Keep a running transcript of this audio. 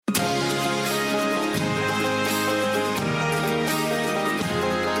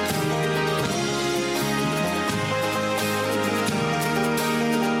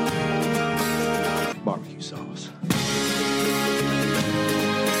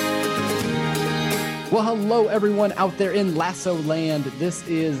Well, hello, everyone out there in Lasso Land. This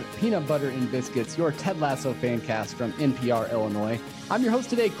is Peanut Butter and Biscuits, your Ted Lasso fan cast from NPR, Illinois. I'm your host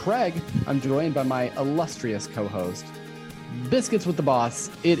today, Craig. I'm joined by my illustrious co-host, Biscuits with the Boss.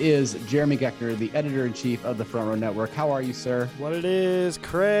 It is Jeremy Geckner, the editor-in-chief of the Front Row Network. How are you, sir? What it is,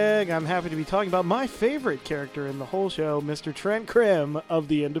 Craig. I'm happy to be talking about my favorite character in the whole show, Mr. Trent Crimm of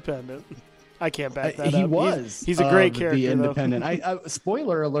The Independent. I can't back that up. He's a great character, The Independent.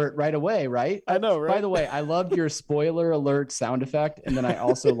 Spoiler alert right away, right? I know, right? By the way, I loved your spoiler alert sound effect, and then I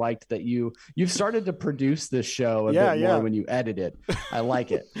also liked that you've started to produce this show a bit more when you edit it. I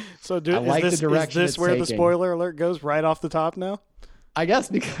like it. So the direction is this where the spoiler alert goes right off the top now? I guess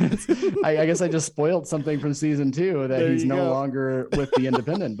because I guess I just spoiled something from season 2 that he's no longer with The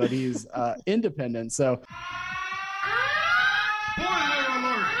Independent, but he's independent. So.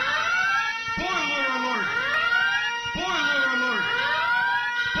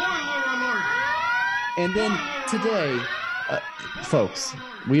 And then today, folks,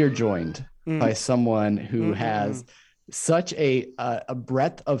 we are joined by someone who has such a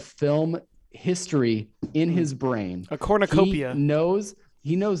breadth of film history in his brain. A cornucopia.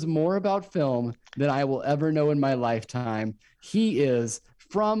 He knows more about film than I will ever know in my lifetime. He is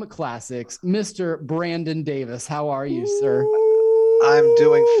from Classics, Mr. Brandon Davis. How are you, sir? I'm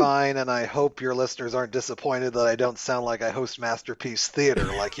doing fine, and I hope your listeners aren't disappointed that I don't sound like I host Masterpiece Theater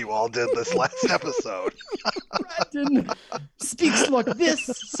like you all did this last episode. Brandon speaks like this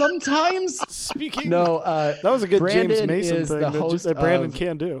sometimes. That was a good Brandon James Mason thing that Brandon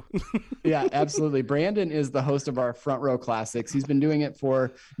can do. Yeah, absolutely. Brandon is the host of our Front Row Classics. He's been doing it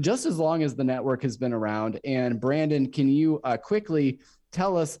for just as long as the network has been around. And Brandon, can you quickly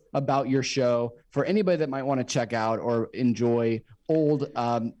tell us about your show for anybody that might want to check out or enjoy old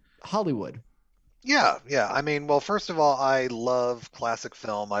Hollywood? Yeah. I mean, well, first of all, I love classic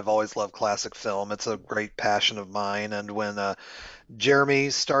film. I've always loved classic film. It's a great passion of mine. And when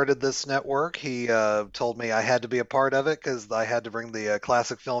Jeremy started this network, he told me I had to be a part of it because I had to bring the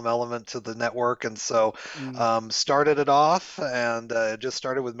classic film element to the network. And so started it off, and it just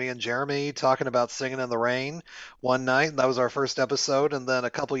started with me and Jeremy talking about Singing in the Rain one night. And that was our first episode. And then a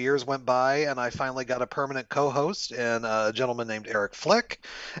couple years went by, and I finally got a permanent co-host in a gentleman named Eric Flick.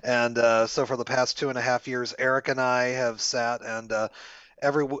 And so for the past 2.5 years, Eric and I have sat and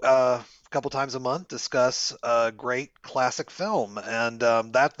every couple times a month discuss great classic film, and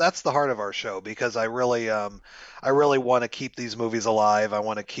that's the heart of our show, because I really want to keep these movies alive. I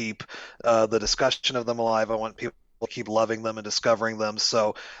want to keep the discussion of them alive. I want people to keep loving them and discovering them.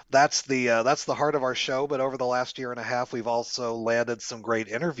 So that's the heart of our show. But over the last 1.5 years, we've also landed some great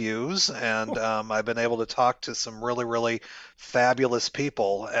interviews, and I've been able to talk to some really, really fabulous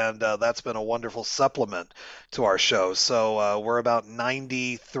people, and that's been a wonderful supplement to our show. So we're about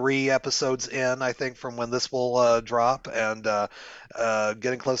 93 episodes in, I think, from when this will drop, and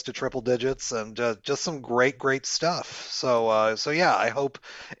getting close to triple digits, and just some great stuff. So yeah, I hope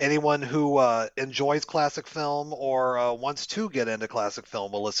anyone who enjoys classic film or wants to get into classic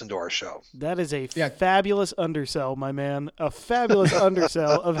film will listen to our show. That is a fabulous undersell, my man. A fabulous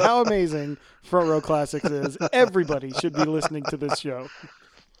undersell of how amazing Front Row Classics is. Everybody should be listening to this show.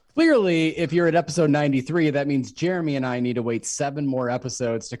 Clearly, if you're at episode 93, that means Jeremy and I need to wait 7 more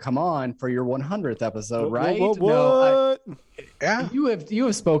episodes to come on for your 100th episode, right? What? No, Yeah. You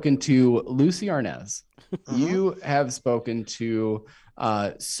have spoken to Lucy Arnaz. You have spoken to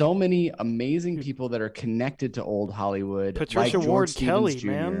so many amazing people that are connected to old Hollywood. Patricia like Ward George Kelly, Stevens Jr.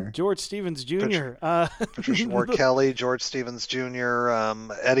 man. George Stevens Jr. Patricia Ward Kelly, George Stevens Jr.,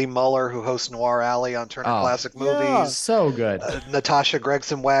 Eddie Muller, who hosts Noir Alley on Turner Classic Movies. So good. Natasha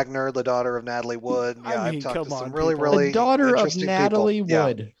Gregson Wagner, the daughter of Natalie Wood. Yeah, I've talked to some really the daughter of interesting Natalie people.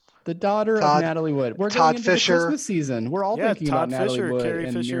 Wood. Yeah. The daughter of Natalie Wood. We're Todd going into Fisher. the Christmas season. We're all thinking Todd about Natalie Fisher, Wood Carrie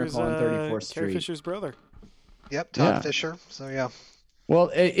and Fisher's, Miracle on 34th Street. Carrie Fisher's brother. Yep, Todd Fisher. So yeah.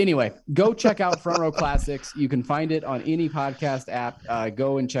 Well, anyway, go check out Front Row Classics. You can find it on any podcast app.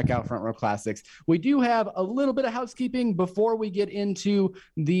 Go and check out Front Row Classics. We do have a little bit of housekeeping before we get into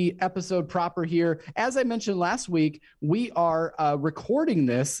the episode proper here. As I mentioned last week, we are recording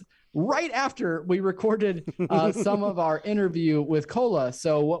this right after we recorded some of our interview with Cola.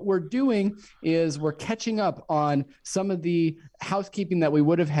 So what we're doing is we're catching up on some of the housekeeping that we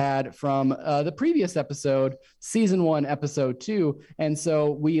would have had from the previous episode, season 1, episode 2. And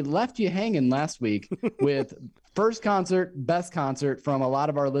so we left you hanging last week with First concert, best concert from a lot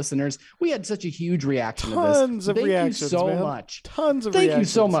of our listeners. We had such a huge reaction to this. Thank you so much. Tons of Thank you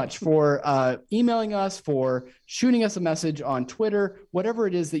so much for emailing us, for shooting us a message on Twitter, whatever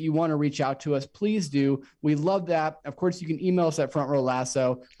it is that you want to reach out to us, please do. We love that. Of course, you can email us at Front Row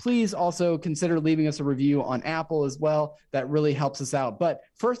Lasso. Please also consider leaving us a review on Apple as well. That really helps us out. But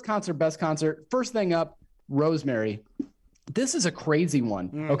first concert, best concert, first thing up, Rosemary. This is a crazy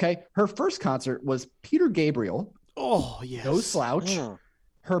one, okay? Her first concert was Peter Gabriel. Oh, yes. No slouch.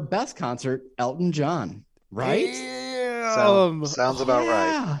 Her best concert, Elton John, right? Sounds about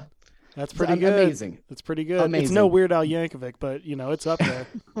right. That's pretty good. Amazing. That's pretty good. Amazing. It's no Weird Al Yankovic, but, it's up there.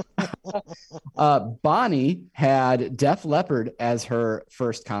 Bonnie had Def Leppard as her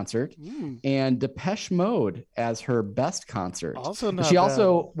first concert and Depeche Mode as her best concert. She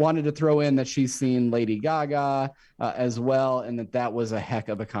also wanted to throw in that she's seen Lady Gaga as well, and that was a heck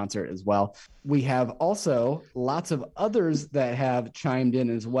of a concert as well. We have also lots of others that have chimed in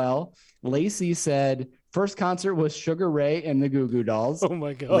as well. Lacey said, first concert was Sugar Ray and the Goo Goo Dolls. Oh,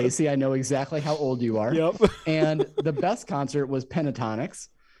 my God. Lacey, I know exactly how old you are. Yep. And the best concert was Pentatonix.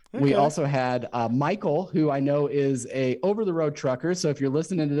 Okay. We also had Michael, who I know is a over-the-road trucker. So if you're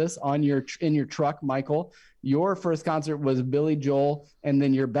listening to this in your truck, Michael, your first concert was Billy Joel, and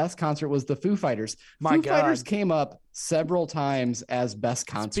then your best concert was the Foo Fighters. Foo Fighters came up several times as best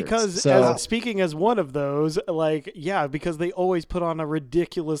concerts. Speaking as one of those, because they always put on a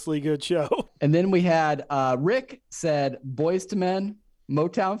ridiculously good show. And then we had Rick said Boyz II Men,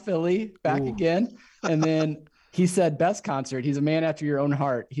 Motown Philly, back again. And then he said best concert. He's a man after your own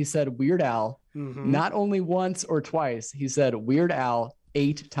heart. He said Weird Al, not only once or twice. He said Weird Al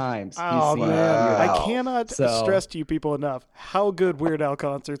 8 times. Oh, man. I cannot stress to you people enough how good Weird Al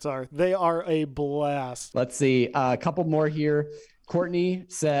concerts are. They are a blast. Let's see. A couple more here. Courtney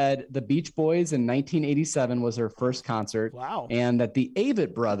said the Beach Boys in 1987 was her first concert. Wow. And that the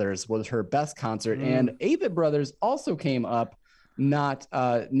Avett Brothers was her best concert. And Avett Brothers also came up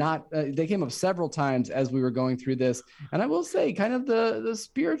they came up several times as we were going through this. And I will say kind of the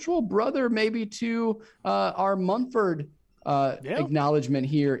spiritual brother maybe to our Mumford acknowledgement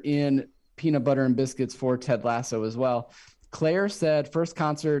here in Peanut Butter and Biscuits for Ted Lasso as well. Claire said first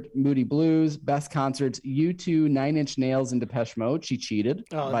concert, Moody Blues, best concerts, U2, 9 Inch Nails, and Depeche Mode. She cheated,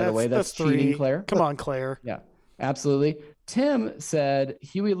 by the way. That's cheating, Claire. Come on, Claire. Yeah, absolutely. Tim said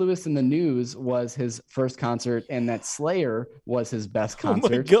Huey Lewis and the News was his first concert and that Slayer was his best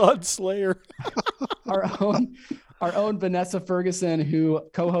concert. Oh my God, Slayer. Our own Vanessa Ferguson, who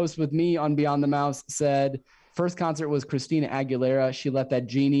co-hosts with me on Beyond the Mouse, said first concert was Christina Aguilera. She let that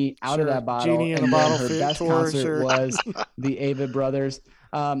genie out of that bottle. Genie in a bottle. Her best concert was the Avett Brothers.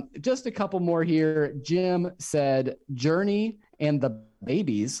 Just a couple more here. Jim said Journey and the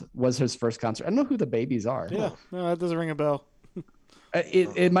Babies was his first concert. I don't know who the Babies are. Yeah, no, that doesn't ring a bell.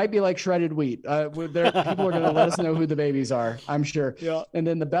 It might be like shredded wheat. People are going to let us know who the Babies are, I'm sure. Yeah. And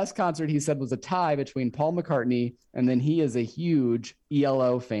then the best concert, he said, was a tie between Paul McCartney, and then he is a huge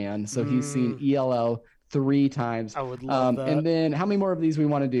ELO fan. So he's seen ELO 3 times. I would love that. And then how many more of these we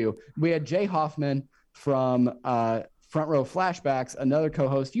want to do? We had Jay Hoffman from Front Row Flashbacks, another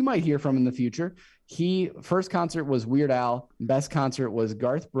co-host you might hear from in the future. First concert was Weird Al, best concert was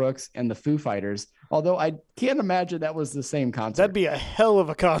Garth Brooks and the Foo Fighters. Although I can't imagine that was the same concert. That'd be a hell of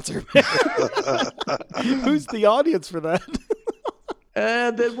a concert. Who's the audience for that?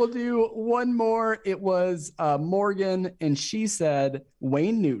 And then we'll do one more. It was Morgan, and she said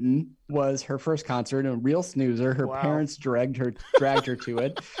Wayne Newton was her first concert, and a real snoozer. Her parents dragged her to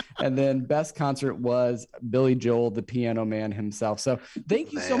it. And then best concert was Billy Joel, the Piano Man himself. So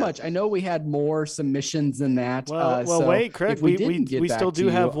thank you so much. I know we had more submissions than that. Well, wait, Craig, we still do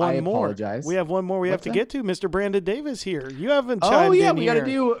have one more. Apologize. We have one more we have to get to. Mr. Brandon Davis here. You haven't chimed in we got to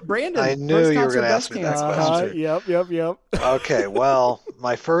do Brandon. I knew you were going to ask me that question. Yep. Okay, well,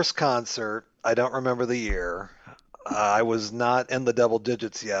 my first concert, I don't remember the year. I was not in the double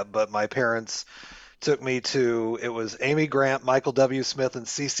digits yet, but my parents took me to, it was Amy Grant, Michael W. Smith, and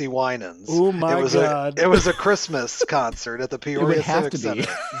CeCe Winans. Oh my God. It was a Christmas concert at the Peoria Civic Center.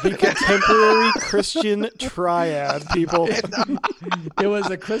 The contemporary Christian triad, people. It was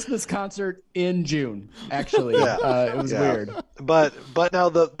a Christmas concert in June, actually. Yeah. It was weird. But now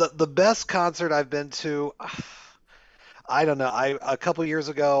the best concert I've been to, I don't know. A couple years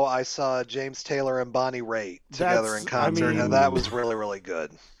ago, I saw James Taylor and Bonnie Raitt together in concert, and that was really, really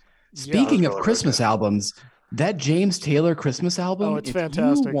good. Speaking of Christmas albums, that James Taylor Christmas album, it's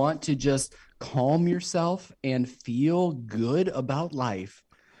fantastic. You want to just calm yourself and feel good about life,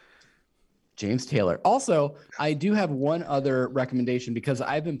 James Taylor. Also, I do have one other recommendation because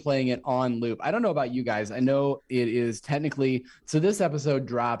I've been playing it on loop. I don't know about you guys. I know it is technically, so this episode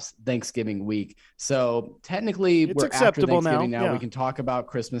drops Thanksgiving week. So technically it's we're after Thanksgiving now. Yeah. We can talk about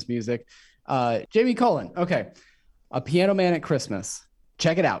Christmas music. Jamie Cullen. Okay. A Piano Man at Christmas.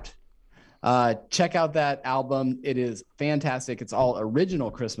 Check it out. Check out that album. It is fantastic. It's all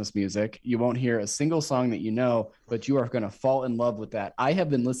original Christmas music. You won't hear a single song that you know, but you are going to fall in love with that. I have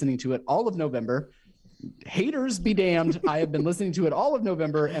been listening to it all of November. Haters be damned. I have been listening to it all of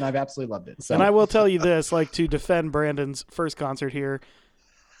November, and I've absolutely loved it. So. And I will tell you this, like, to defend Brandon's first concert here,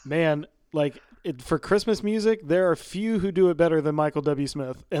 man, like, for Christmas music, there are few who do it better than Michael W.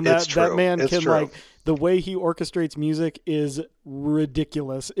 Smith. And that man can, like, the way he orchestrates music is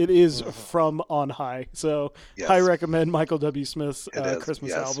ridiculous. It is from on high. So I recommend Michael W. Smith's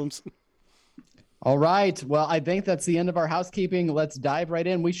Christmas albums. All right. Well, I think that's the end of our housekeeping. Let's dive right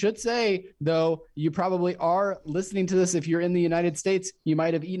in. We should say, though, you probably are listening to this. If you're in the United States, you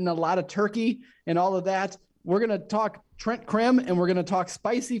might have eaten a lot of turkey and all of that. We're going to talk Trent Krim, and we're going to talk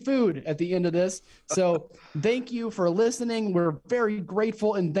spicy food at the end of this. So thank you for listening. We're very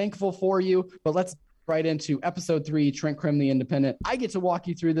grateful and thankful for you. But let's right into episode 3, Trent Krim, the Independent. I get to walk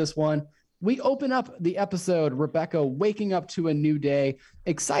you through this one. We open up the episode, Rebecca waking up to a new day,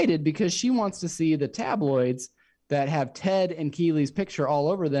 excited because she wants to see the tabloids that have Ted and Keeley's picture all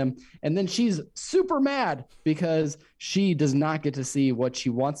over them. And then she's super mad because she does not get to see what she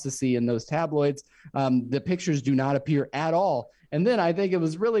wants to see in those tabloids. The pictures do not appear at all. And then I think it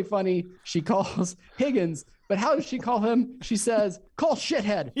was really funny. She calls Higgins, but how does she call him? She says, call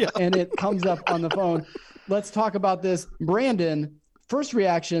shithead. Yeah. And it comes up on the phone. Let's talk about this. Brandon, first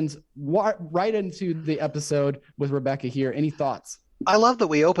reactions right into the episode with Rebecca here. Any thoughts? I love that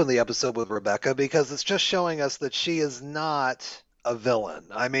we open the episode with Rebecca because it's just showing us that she is not a villain.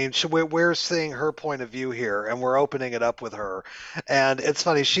 I mean, we're seeing her point of view here, and we're opening it up with her. And it's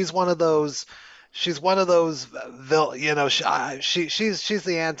funny. She's one of those, she's the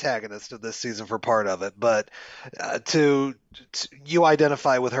antagonist of this season for part of it, but you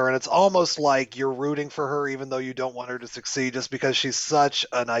identify with her, and it's almost like you're rooting for her even though you don't want her to succeed, just because she's such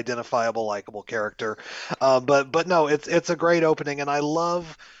an identifiable, likable character. But no, it's a great opening, and I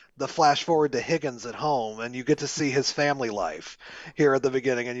love the flash forward to Higgins at home, and you get to see his family life here at the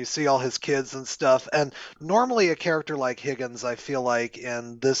beginning, and you see all his kids and stuff. And normally a character like Higgins, I feel like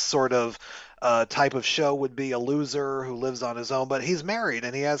in this sort of type of show, would be a loser who lives on his own, but he's married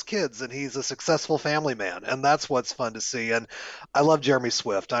and he has kids and he's a successful family man, and that's what's fun to see. And I love Jeremy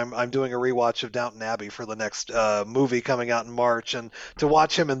Swift. I'm doing a rewatch of Downton Abbey for the next movie coming out in March, and to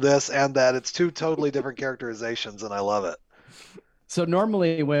watch him in this and that, it's two totally different characterizations, and I love it. So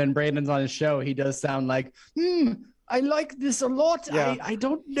normally when Brandon's on his show, he does sound like, I like this a lot. Yeah. I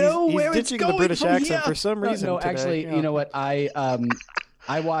don't know he's where it's going the British accent for some reason. No, today. Actually, you know what?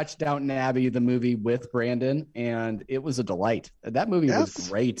 I watched Downton Abbey, the movie, with Brandon, and it was a delight. That movie was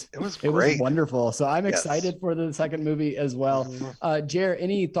great. It was great. It was wonderful. So I'm excited for the second movie as well. Jer,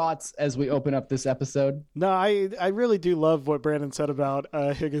 any thoughts as we open up this episode? No, I really do love what Brandon said about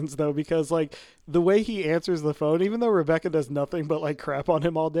Higgins, though, because, like, the way he answers the phone, even though Rebecca does nothing but, like, crap on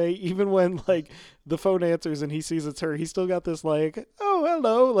him all day, even when, like, the phone answers and he sees it's her, he's still got this, like, oh,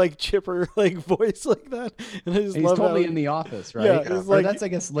 hello, like, chipper, like, voice like that. And I just he's love totally in The Office, right? Yeah, it's like, that's, I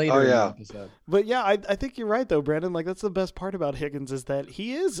guess, later in the episode. But yeah, I think you're right, though, Brandon. Like, that's the best part about Higgins, is that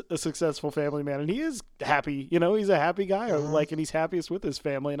he is a successful family man, and he is happy. You know, he's a happy guy, like, and he's happiest with his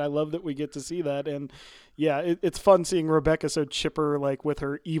family, and I love that we get to see that. And yeah, it's fun seeing Rebecca so chipper, like, with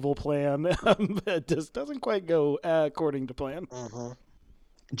her evil plan that just doesn't quite go according to plan.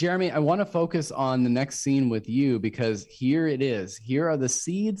 Jeremy, I want to focus on the next scene with you, because here it is. Here are the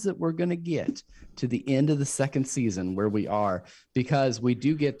seeds that we're going to get to the end of the second season where we are, because we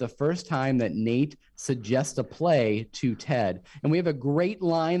do get the first time that Nate suggests a play to Ted. And we have a great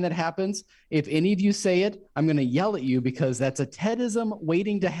line that happens. If any of you say it, I'm going to yell at you, because that's a Tedism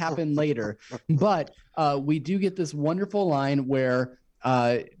waiting to happen later. But we do get this wonderful line where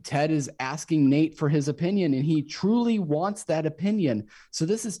Ted is asking Nate for his opinion, and he truly wants that opinion. So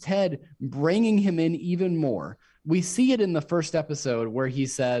this is Ted bringing him in even more. We see it in the first episode where he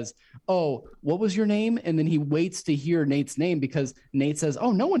says, oh, what was your name? And then he waits to hear Nate's name, because Nate says,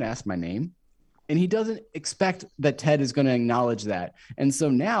 oh, no one asked my name. And he doesn't expect that Ted is going to acknowledge that. And so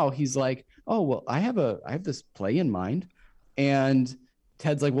now he's like, oh, well, I have this play in mind. And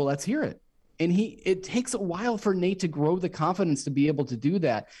Ted's like, well, let's hear it. And it takes a while for Nate to grow the confidence to be able to do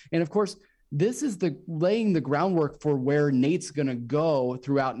that. And of course, this is the laying the groundwork for where Nate's going to go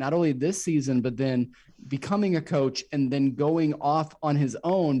throughout not only this season, but then becoming a coach and then going off on his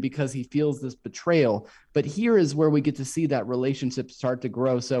own because he feels this betrayal. But here is where we get to see that relationship start to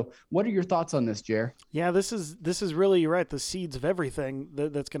grow. So what are your thoughts on this, Jer? Yeah, this is really, you're right, the seeds of everything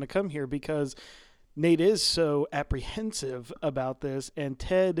that's going to come here, because Nate is so apprehensive about this, and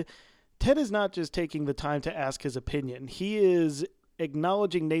Ted is not just taking the time to ask his opinion. He is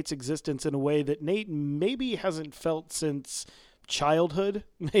acknowledging Nate's existence in a way that Nate maybe hasn't felt since childhood,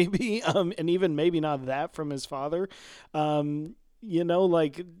 maybe, and even maybe not that from his father.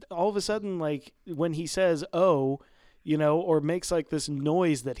 Like all of a sudden, like when he says, "Oh," or makes like this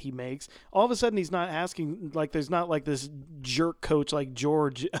noise that he makes, all of a sudden he's not asking, like there's not like this jerk coach like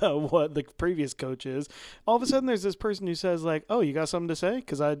George, what the previous coach is. All of a sudden there's this person who says like, "Oh, you got something to say?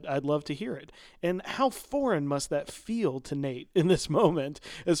 Because I'd love to hear it." And how foreign must that feel to Nate in this moment,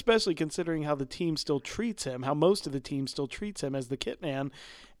 especially considering how the team still treats him, how most of the team still treats him as the kit man.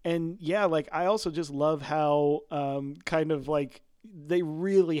 And yeah, like I also just love how kind of like they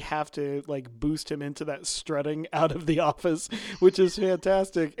really have to like boost him into that strutting out of the office, which is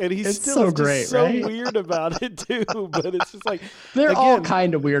fantastic. And he's still so great, so right? Weird about it too. But it's just like they're all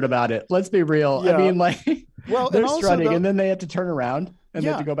kind of weird about it. Let's be real. Yeah. I mean, like they're strutting and then they have to turn around and they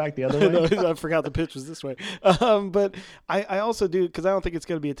have to go back the other way. I forgot the pitch was this way. But I also do, because I don't think it's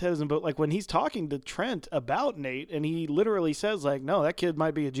going to be a Tedism, but like when he's talking to Trent about Nate, and he literally says like, "No, that kid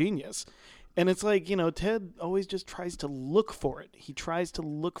might be a genius." And it's like, Ted always just tries to look for it. He tries to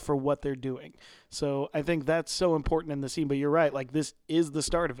look for what they're doing. So I think that's so important in the scene. But you're right. Like, this is the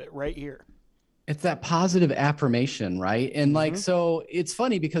start of it right here. It's that positive affirmation, right? And like, so it's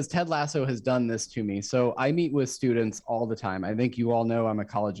funny because Ted Lasso has done this to me. So I meet with students all the time. I think you all know I'm a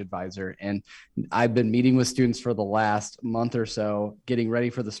college advisor, and I've been meeting with students for the last month or so, getting ready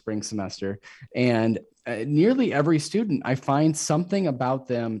for the spring semester. And nearly every student, I find something about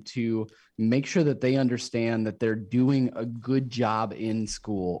them to make sure that they understand that they're doing a good job in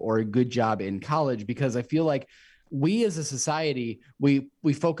school or a good job in college, because I feel like we as a society, we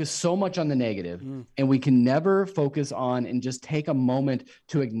focus so much on the negative, and we can never focus on and just take a moment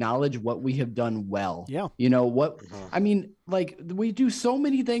to acknowledge what we have done well. Yeah. I mean, like we do so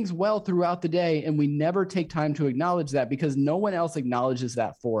many things well throughout the day, and we never take time to acknowledge that because no one else acknowledges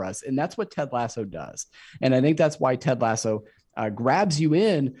that for us. And that's what Ted Lasso does. And I think that's why Ted Lasso grabs you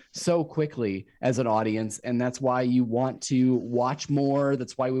in so quickly as an audience. And that's why you want to watch more.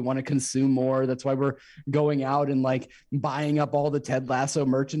 That's why we want to consume more. That's why we're going out and like buying up all the Ted Lasso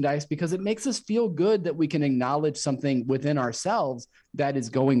merchandise, because it makes us feel good that we can acknowledge something within ourselves that is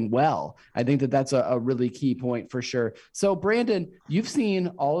going well. I think that that's a really key point for sure. So Brandon, you've seen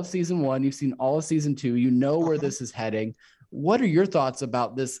all of season 1, you've seen all of season 2, you know where this is heading. What are your thoughts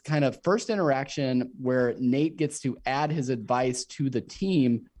about this kind of first interaction where Nate gets to add his advice to the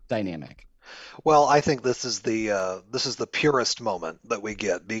team dynamic? Well, I think this is the purest moment that we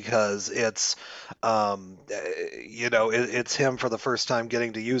get, because it's it's him for the first time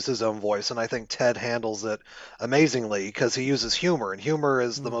getting to use his own voice, and I think Ted handles it amazingly because he uses humor, and humor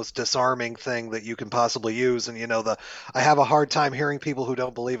is the most disarming thing that you can possibly use. And I have a hard time hearing people who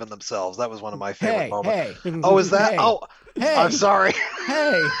don't believe in themselves. That was one of my favorite moments. Oh, is that? Hey, I'm sorry.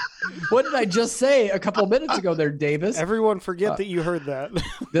 Hey, what did I just say a couple of minutes ago there, Davis? Everyone forget that you heard that.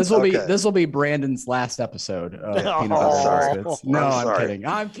 This will be Brandon's last episode of Peanut Butter Biscuits. No, I'm kidding.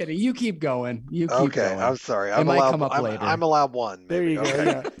 I'm kidding. You keep going. Okay, I'm sorry. It might come up later. I'm allowed one. Maybe. There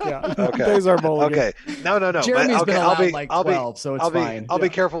you go. Yeah. Okay. There's our bowl. Okay. No. Jeremy's been allowed like 12, so it's fine. I'll be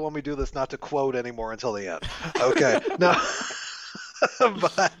careful when we do this not to quote anymore until the end. Okay. No.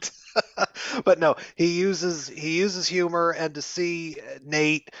 But no, he uses humor, and to see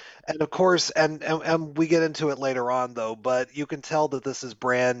Nate, and of course, and we get into it later on though, but you can tell that this is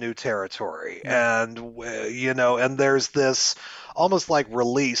brand new territory, and and there's this almost like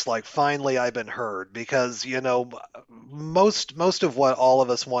release, like finally I've been heard, because most of what all of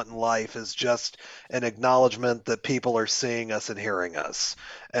us want in life is just an acknowledgement that people are seeing us and hearing us,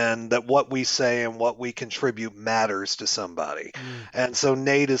 and that what we say and what we contribute matters to somebody. And so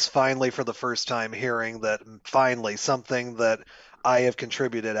Nate is finally, for the first time, hearing that finally something that I have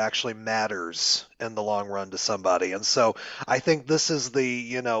contributed actually matters in the long run to somebody. And so I think this is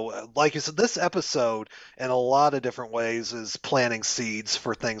like you said, this episode in a lot of different ways is planting seeds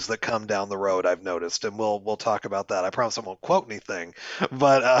for things that come down the road, I've noticed. And we'll talk about that. I promise I won't quote anything,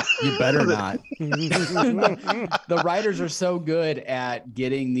 but you better not. The writers are so good at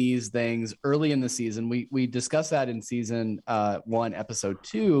getting these things early in the season. We discussed that in season 1, episode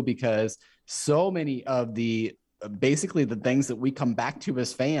 2, because so many of the basically the things that we come back to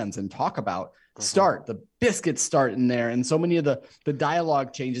as fans and talk about start. The biscuits start in there, and so many of the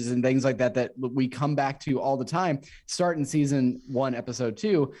dialogue changes and things like that we come back to all the time start in season 1, episode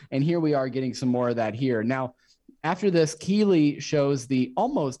 2, and here we are getting some more of that here. Now, after this, Keeley shows the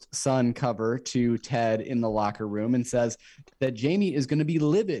almost sun cover to Ted in the locker room and says that Jamie is going to be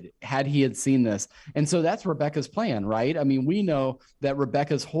livid had he had seen this. And so that's Rebecca's plan, right? I mean, we know that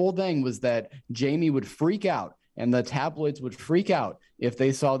Rebecca's whole thing was that Jamie would freak out and the tabloids would freak out if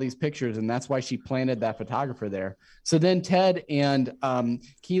they saw these pictures. And that's why she planted that photographer there. So then Ted and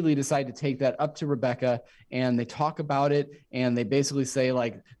Keeley decide to take that up to Rebecca, and they talk about it. And they basically say,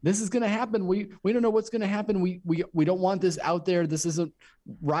 like, this is going to happen. We don't know what's going to happen. We don't want this out there. This isn't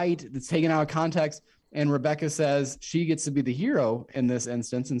right. It's taken out of context. And Rebecca says she gets to be the hero in this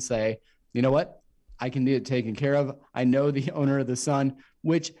instance and say, you know what? I can get it taken care of. I know the owner of the Sun,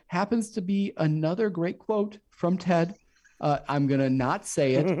 which happens to be another great quote from Ted. I'm going to not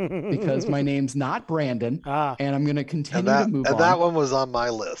say it because my name's not Brandon, and I'm going to continue to move on. And that one was on my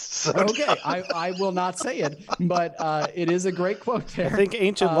list. So. Okay, I will not say it, but it is a great quote there. I think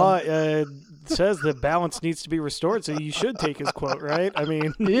ancient law says that balance needs to be restored, so you should take his quote, right? I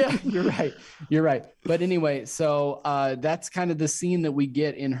mean, yeah, you're right. But anyway, so that's kind of the scene that we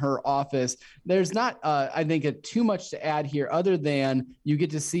get in her office. There's not, I think, too much to add here, other than you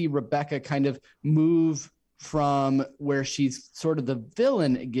get to see Rebecca kind of move from where she's sort of the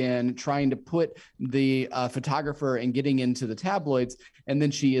villain again, trying to put the photographer and getting into the tabloids. And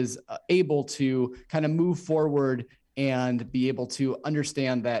then she is able to kind of move forward and be able to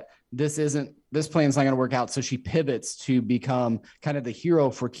understand that this plan's not going to work out. So she pivots to become kind of the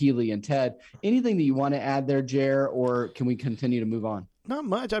hero for Keeley and Ted. Anything that you want to add there, Jer, or can we continue to move on? Not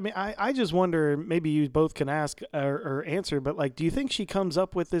much. I mean, I just wonder, maybe you both can ask or answer, but like, do you think she comes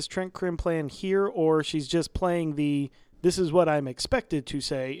up with this Trent Crimm plan here, or she's just playing this is what I'm expected to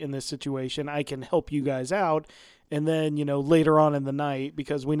say in this situation. I can help you guys out. And then, later on in the night,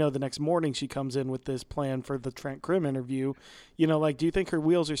 because we know the next morning she comes in with this plan for the Trent Crimm interview, do you think her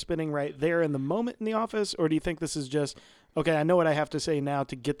wheels are spinning right there in the moment in the office? Or do you think this is just, okay, I know what I have to say now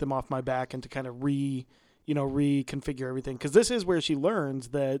to get them off my back and to kind of reconfigure everything? Because this is where she learns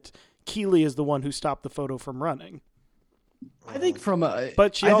that Keeley is the one who stopped the photo from running. I think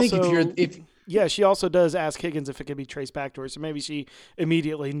she also does ask Higgins if it can be traced back to her. So maybe she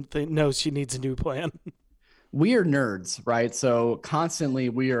immediately knows she needs a new plan. We are nerds, right? So constantly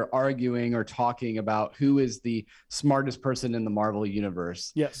we are arguing or talking about who is the smartest person in the Marvel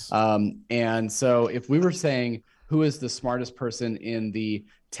universe. Yes. And so if we were saying who is the smartest person in the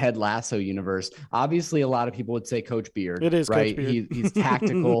Ted Lasso universe, obviously a lot of people would say Coach Beard. It is right. Coach Beard. He's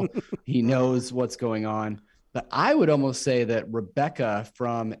tactical. He knows what's going on. But I would almost say that Rebecca,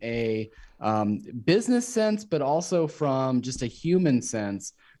 from a business sense, but also from just a human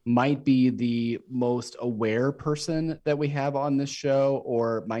sense, might be the most aware person that we have on this show,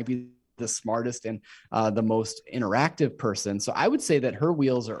 or might be the smartest and the most interactive person. So I would say that her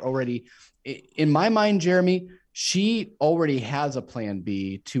wheels are already, in my mind, Jeremy, she already has a plan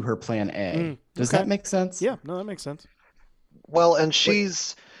B to her plan A. Does that make sense? Yeah, no, that makes sense. Well, and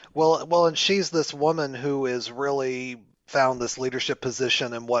she's this woman who is really found this leadership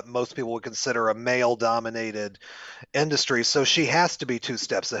position in what most people would consider a male-dominated industry. So she has to be 2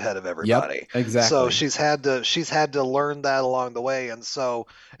 steps ahead of everybody. Yep, exactly. So she's had to learn that along the way, and so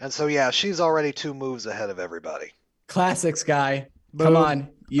yeah, she's already 2 moves ahead of everybody. Classics guy. Boom. Come on,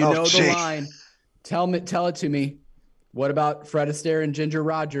 know the line. Tell it to me. What about Fred Astaire and Ginger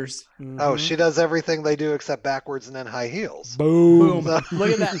Rogers? Mm-hmm. Oh, she does everything they do except backwards and then high heels. Boom. Look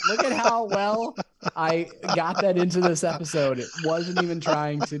at that. Look at how well I got that into this episode. It wasn't even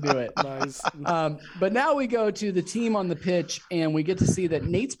trying to do it. Nice. But now we go to the team on the pitch, and we get to see that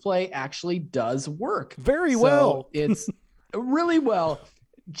Nate's play actually does work. Very well. It's really well.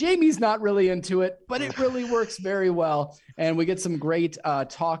 Jamie's not really into it, but it really works very well. And we get some great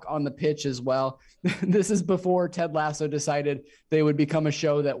talk on the pitch as well. This is before Ted Lasso decided they would become a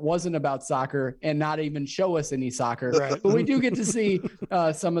show that wasn't about soccer and not even show us any soccer. Right. But we do get to see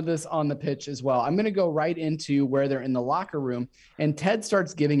some of this on the pitch as well. I'm going to go right into where they're in the locker room, and Ted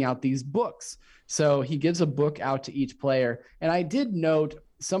starts giving out these books. So he gives a book out to each player. And I did note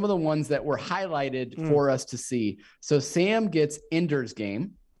some of the ones that were highlighted for us to see. So Sam gets Ender's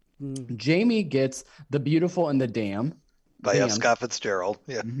Game. Jamie gets The Beautiful and the Damned. By F. Scott Fitzgerald.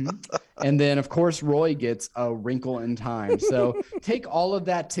 Yeah. Mm-hmm. And then, of course, Roy gets A Wrinkle in Time. So take all of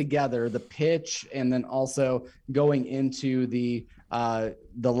that together, the pitch, and then also going into the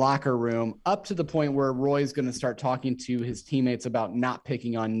the locker room, up to the point where Roy's going to start talking to his teammates about not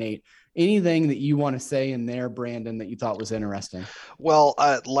picking on Nate. Anything that you want to say in there, Brandon, that you thought was interesting? Well,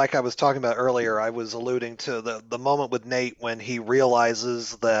 like I was talking about earlier, I was alluding to the moment with Nate when he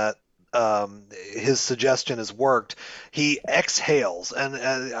realizes that his suggestion has worked. He exhales, and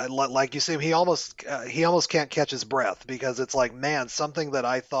like you see him, he almost can't catch his breath, because it's like, man, something that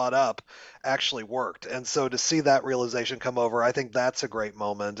I thought up actually worked. And so to see that realization come over, I think that's a great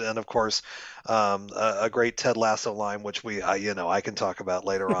moment. And of course, a great Ted Lasso line, which I can talk about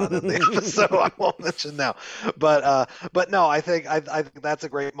later on in the episode. I won't mention now, but no, I think that's a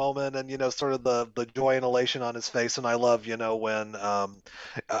great moment, and sort of the joy and elation on his face. And I love when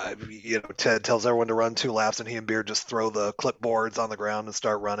Ted tells everyone to run 2 laps, and he and Beard just throw the clipboards on the ground and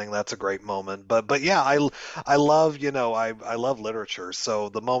start running. That's a great moment. But yeah, I love I love literature. So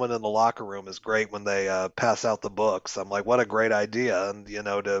the moment in the locker room is great when they pass out the books. I'm like, what a great idea, and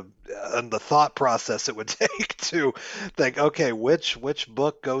and the thought process it would take to think, okay, which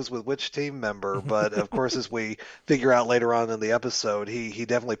book goes with which team member. But of course, as we figure out later on in the episode, he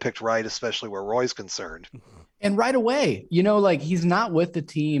definitely picked right, especially where Roy's concerned. And right away, like he's not with the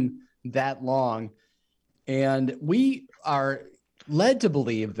team that long, and we are led to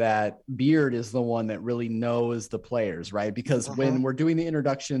believe that Beard is the one that really knows the players, right? Because when we're doing the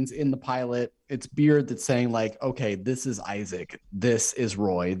introductions in the pilot, it's Beard that's saying like, okay, this is Isaac, this is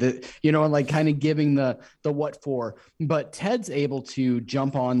Roy, and like kind of giving the what for. But Ted's able to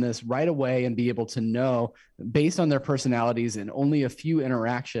jump on this right away and be able to know, based on their personalities and only a few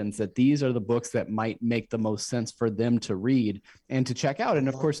interactions, that these are the books that might make the most sense for them to read and to check out. And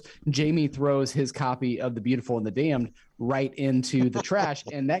of course, Jamie throws his copy of The Beautiful and the Damned right into the trash.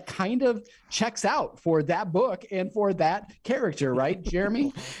 And that kind of checks out for that book and for that character, right,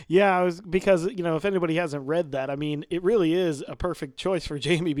 Jeremy? Yeah, because, if anybody hasn't read that, I mean, it really is a perfect choice for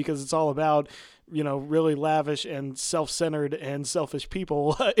Jamie, because it's all about, really lavish and self-centered and selfish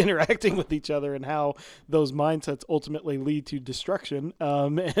people interacting with each other, and how those mindsets ultimately lead to destruction.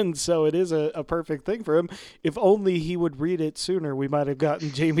 And so it is a perfect thing for him. If only he would read it sooner, we might have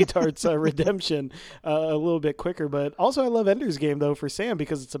gotten Jamie Tartt's redemption a little bit quicker. But also, I love Ender's Game, though, for Sam,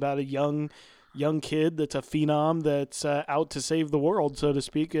 because it's about a young kid that's a phenom that's out to save the world, so to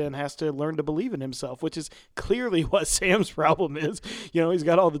speak, and has to learn to believe in himself, which is clearly what Sam's problem is. He's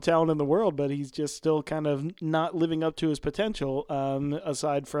got all the talent in the world, but he's just still kind of not living up to his potential,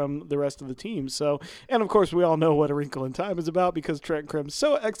 aside from the rest of the team. So, and of course, we all know what A Wrinkle in Time is about, because Trent Crimm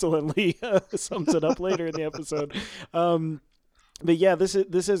so excellently sums it up later in the episode. But yeah, this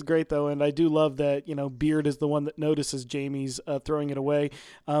is great, though, and I do love that, Beard is the one that notices Jamie's throwing it away.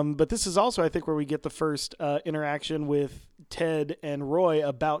 But this is also, I think, where we get the first interaction with Ted and Roy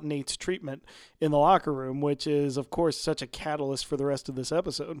about Nate's treatment in the locker room, which is, of course, such a catalyst for the rest of this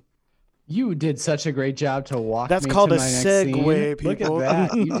episode. You did such a great job to walk That's me called to a my next segue, scene. people. Look at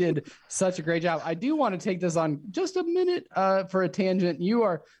that. You did such a great job. I do want to take this on just a minute for a tangent. You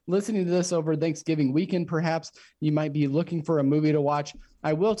are listening to this over Thanksgiving weekend, perhaps. You might be looking for a movie to watch.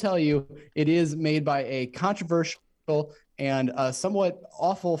 I will tell you, it is made by a controversial and somewhat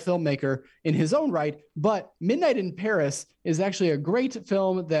awful filmmaker in his own right, but Midnight in Paris is actually a great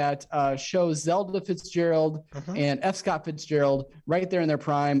film that shows Zelda Fitzgerald and F. Scott Fitzgerald right there in their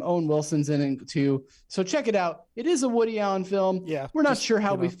prime. Owen Wilson's in it too. So check it out. It is a Woody Allen film. Yeah, we're not sure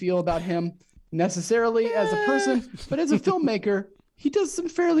how we feel about him necessarily as a person, but as a filmmaker, he does some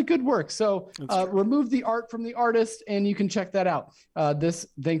fairly good work. So remove the art from the artist, and you can check that out this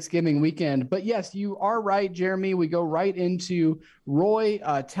Thanksgiving weekend. But yes, you are right, Jeremy. We go right into Roy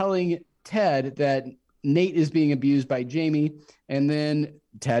telling Ted that Nate is being abused by Jamie. And then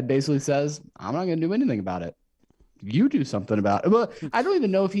Ted basically says, I'm not going to do anything about it. You do something about it. Well, I don't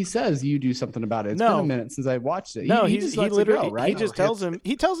even know if he says you do something about it. It's been a minute since I watched it. No, he literally go, right? He just tells him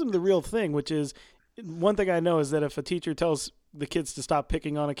the real thing, which is, one thing I know is that if a teacher tells the kids to stop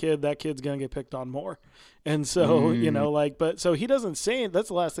picking on a kid, that kid's going to get picked on more. And so, but so he doesn't say it. That's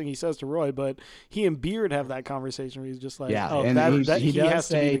the last thing he says to Roy, but he and Beard have that conversation where he's just like, he does has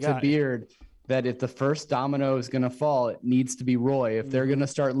say to be the guy. To Beard that if the first domino is going to fall, it needs to be Roy. If they're going to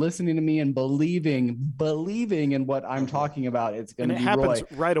start listening to me and believing in what I'm talking about, it's going to be Roy. And it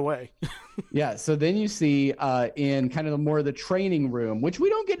happens right away. Yeah. So then you see in kind of the training room, which we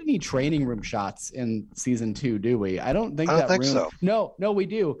don't get any training room shots in season 2, do we? I don't think so. No, we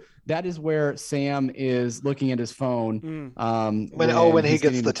do. That is where Sam is looking at his phone when he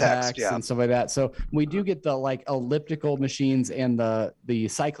gets the text and stuff like that. So we do get the elliptical machines and the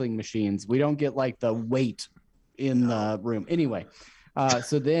cycling machines. We don't get the weight in the room. Anyway,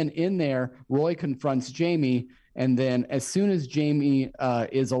 so then in there, Roy confronts Jamie And then as soon as Jamie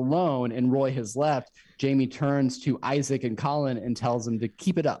is alone and Roy has left, Jamie turns to Isaac and Colin and tells them to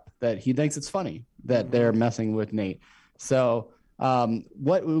keep it up, that he thinks it's funny that they're messing with Nate. So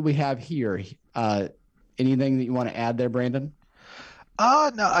what would we have here? Anything that you want to add there, Brandon?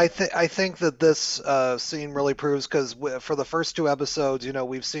 No, I think that this scene really proves, because for the first 2 episodes,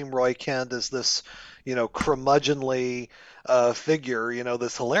 we've seen Roy Kent as this, curmudgeonly figure,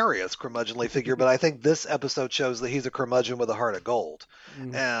 this hilarious curmudgeonly figure. But I think this episode shows that he's a curmudgeon with a heart of gold,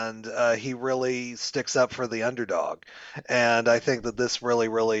 and he really sticks up for the underdog. And I think that this really,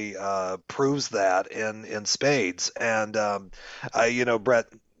 really proves that in spades. And Brett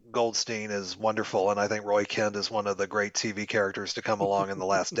Goldstein is wonderful, and I think Roy Kent is one of the great TV characters to come along in the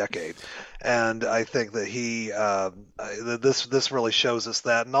last decade. And I think that this really shows us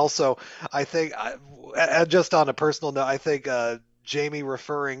that. And also, I think, just on a personal note, I think Jamie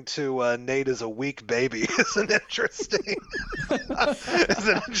referring to Nate as a weak baby is an interesting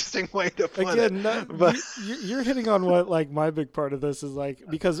way to put it. But you're hitting on what, like, my big part of this is, like,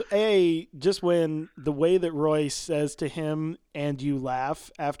 because just when the way that Roy says to him and you laugh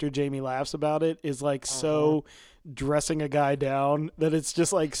after Jamie laughs about it is like so dressing a guy down that it's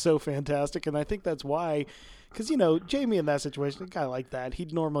just like so fantastic. And I think that's why, because, Jamie in that situation, a guy like that,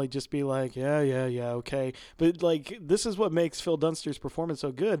 he'd normally just be like, yeah, okay. But, like, this is what makes Phil Dunster's performance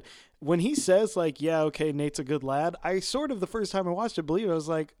so good. When he says, like, yeah, okay, Nate's a good lad, I sort of, the first time I watched it, believe it. I was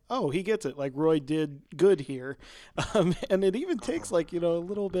like, oh, he gets it. Like, Roy did good here. And it even takes, like, a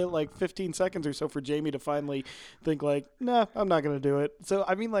little bit, like 15 seconds or so for Jamie to finally think, like, nah, I'm not going to do it. So,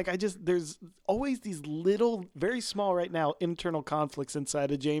 I mean, like, there's always these little, very small right now, internal conflicts inside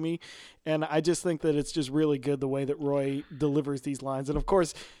of Jamie. And I just think that it's just really good the way that Roy delivers these lines. And, of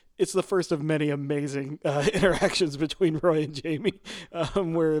course, it's the first of many amazing interactions between Roy and Jamie,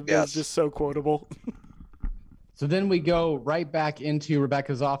 where it's just so quotable. So then we go right back into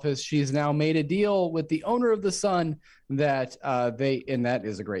Rebecca's office. She's now made a deal with the owner of the Sun that and that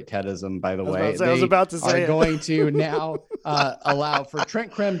is a great Tedism, by the way. I was about to say are going to now allow for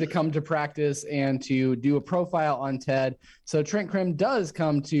Trent Crimm to come to practice and to do a profile on Ted. So Trent Crimm does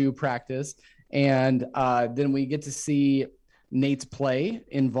come to practice, and then we get to see Nate's play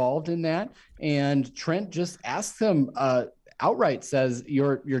involved in that. And Trent just asks him outright, says,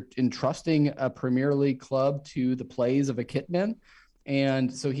 you're entrusting a Premier League club to the plays of a kitman. And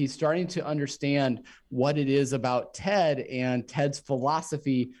so he's starting to understand what it is about Ted and Ted's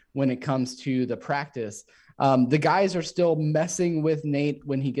philosophy when it comes to the practice. The guys are still messing with Nate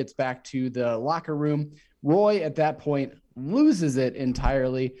when he gets back to the locker room. Roy at that point loses it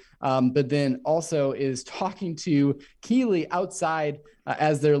entirely, but then also is talking to Keeley outside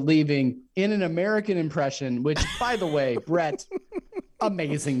as they're leaving in an American impression, which, by the way, Brett,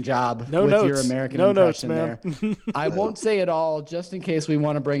 amazing job your American impression there. I won't say it all just in case we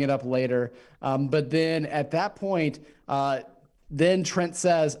want to bring it up later. But then at that point, then Trent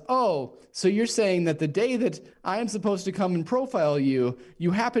says, oh, so you're saying that the day that I am supposed to come and profile you,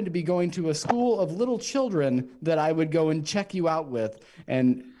 you happen to be going to a school of little children that I would go and check you out with.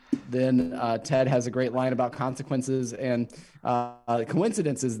 And then Ted has a great line about consequences and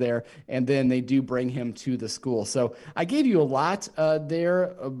coincidences there. And then they do bring him to the school. So I gave you a lot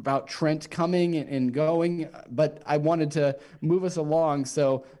there about Trent coming and going, but I wanted to move us along.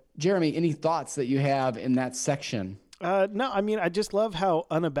 So, Jeremy, any thoughts that you have in that section? No, I mean, I just love how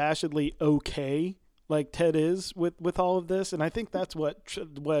unabashedly okay like Ted is with all of this, and I think that's what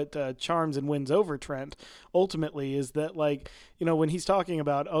charms and wins over Trent ultimately, is that, like, when he's talking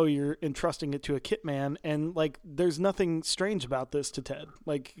about, oh, you're entrusting it to a kit man, and like there's nothing strange about this to Ted,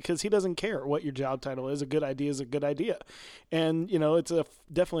 like, because he doesn't care what your job title is. A good idea is a good idea, and it's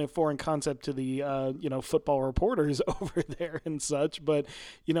definitely a foreign concept to the football reporters over there and such, but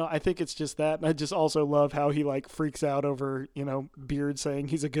I think it's just that. And I just also love how he like freaks out over Beard saying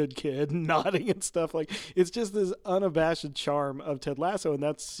he's a good kid and nodding and stuff. Like, it's just this unabashed charm of Ted Lasso, and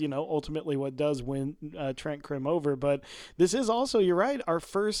that's ultimately what does win Trent Crimm over. But this is also, you're right, our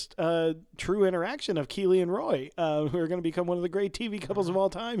first true interaction of Keeley and Roy, who are going to become one of the great TV couples of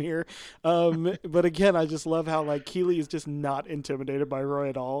all time here. But again, I just love how like Keeley is just not intimidated by Roy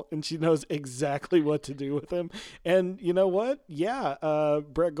at all, and she knows exactly what to do with him. And you know what? Yeah,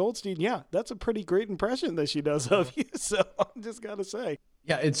 Brett Goldstein, yeah, that's a pretty great impression that she does of you. So I'm just gotta say.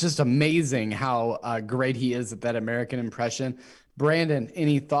 Yeah, it's just amazing how great he is at that American impression. Brandon,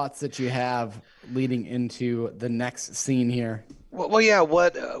 any thoughts that you have leading into the next scene here? Well, yeah.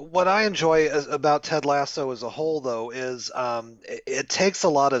 What I enjoy about Ted Lasso as a whole, though, is it takes a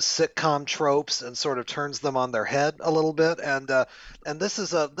lot of sitcom tropes and sort of turns them on their head a little bit. And this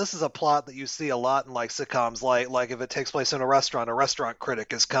is a plot that you see a lot in like sitcoms, like if it takes place in a restaurant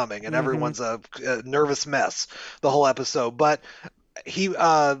critic is coming, and Mm-hmm. everyone's a nervous mess the whole episode. But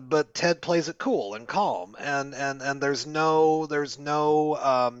Ted plays it cool and calm, and there's no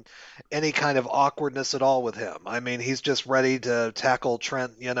any kind of awkwardness at all with him. I mean, he's just ready to tackle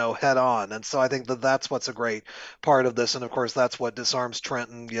Trent, head on. And so I think that that's what's a great part of this. And of course, that's what disarms Trent.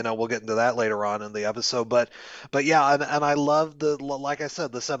 And, we'll get into that later on in the episode. But yeah, and I love like I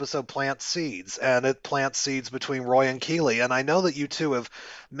said, this episode plants seeds, and it plants seeds between Roy and Keeley. And I know that you two have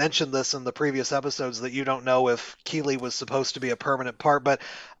mentioned this in the previous episodes that you don't know if Keeley was supposed to be a permanent part, but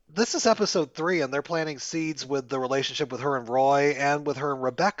this is episode 3, and they're planting seeds with the relationship with her and Roy and with her and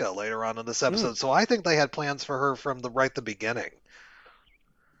Rebecca later on in this Mm. episode. So I think they had plans for her from the beginning.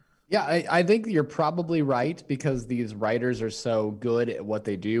 Yeah, I think you're probably right because these writers are so good at what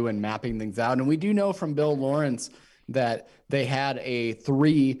they do and mapping things out. And we do know from Bill Lawrence that they had a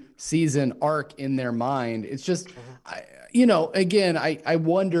 3-season arc in their mind. It's just, again, I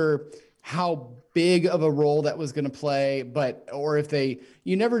wonder how big of a role that was going to play, or if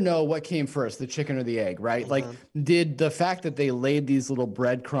you never know what came first, the chicken or the egg, right? Like, Mm-hmm. did the fact that they laid these little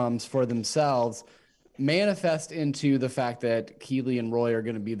breadcrumbs for themselves manifest into the fact that Keeley and Roy are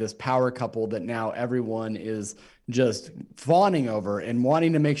going to be this power couple that now everyone is just fawning over and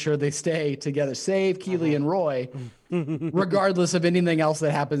wanting to make sure they stay together, save Keeley and Roy, regardless of anything else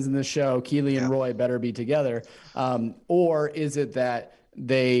that happens in the show. Keeley and Yeah. Roy better be together. Or is it that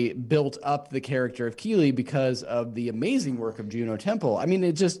they built up the character of Keeley because of the amazing work of Juno Temple? I mean,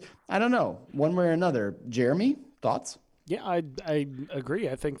 I don't know, one way or another. Jeremy, thoughts? Yeah, I agree.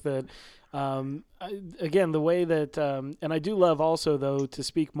 I think that again, the way that and I do love also though to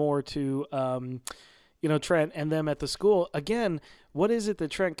speak more to Trent and them at the school. Again, what is it that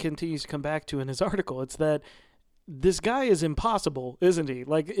Trent continues to come back to in his article? It's that this guy is impossible, isn't he?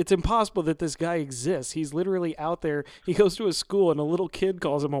 Like, it's impossible that this guy exists. He's literally out there. He goes to a school and a little kid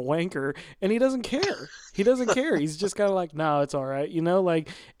calls him a wanker and he doesn't care. He doesn't care. He's just kind of like, no, it's all right.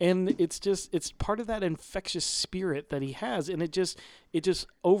 And it's part of that infectious spirit that he has. And it just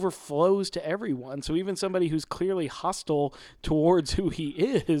overflows to everyone. So even somebody who's clearly hostile towards who he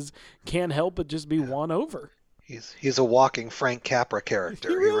is can't help but just be won over. He's a walking Frank Capra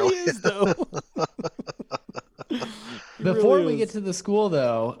character. He really is, though. Before we get to the school,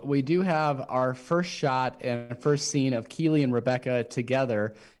 though, we do have our first shot and first scene of Keeley and Rebecca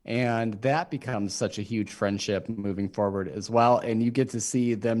together, and that becomes such a huge friendship moving forward as well. And you get to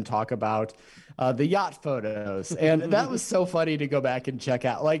see them talk about the yacht photos, and that was so funny to go back and check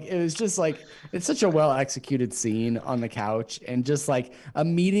out. Like, it was just like, it's such a well executed scene on the couch, and just like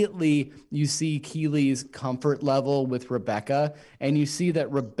immediately you see Keeley's comfort level with Rebecca, and you see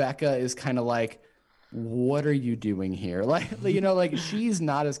that Rebecca is kind of like, what are you doing here? Like she's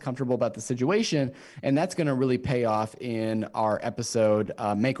not as comfortable about the situation. And that's going to really pay off in our episode,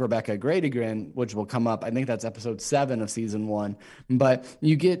 Make Rebecca Great Again, which will come up. I think that's episode 7 of season 1. But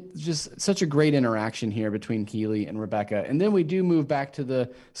you get just such a great interaction here between Keeley and Rebecca. And then we do move back to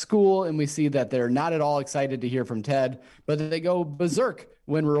the school and we see that they're not at all excited to hear from Ted, but they go berserk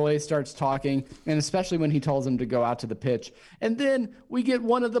when Roy starts talking, and especially when he tells him to go out to the pitch. And then we get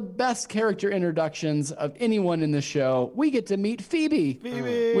one of the best character introductions of anyone in the show. We get to meet Phoebe.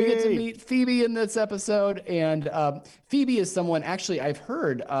 We get to meet Phoebe in this episode, and Phoebe is someone, actually, I've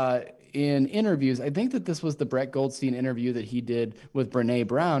heard in interviews, I think that this was the Brett Goldstein interview that he did with Brene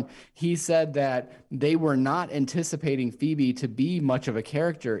Brown. He said that they were not anticipating Phoebe to be much of a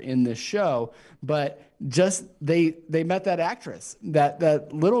character in this show, but just they met that actress,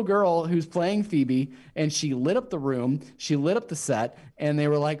 that little girl who's playing Phoebe, and she lit up the room, she lit up the set, and they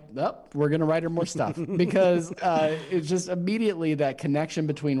were like, oh, we're going to write her more stuff because it's just immediately that connection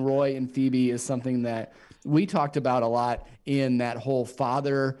between Roy and Phoebe is something that we talked about a lot in that whole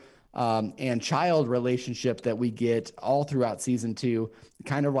father and child relationship that we get all throughout season 2,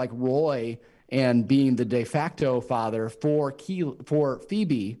 kind of like Roy and being the de facto father for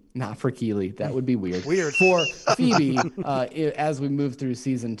Phoebe, not for Keeley. That would be weird. For Phoebe as we move through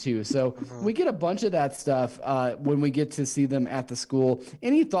season 2. So we get a bunch of that stuff when we get to see them at the school.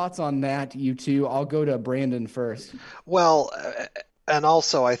 Any thoughts on that, you two? I'll go to Brandon first. Well, And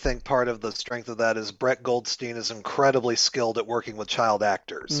also, I think part of the strength of that is Brett Goldstein is incredibly skilled at working with child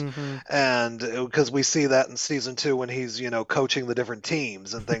actors. Mm-hmm. And because we see that in season 2 when he's, coaching the different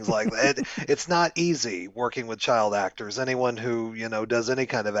teams and things like that. It's not easy working with child actors. Anyone who, does any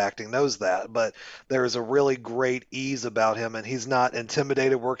kind of acting knows that. But there is a really great ease about him, and he's not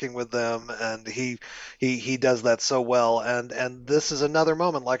intimidated working with them. And he does that so well. And this is another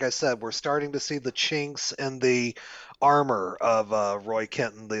moment, like I said, we're starting to see the chinks in the armor of Roy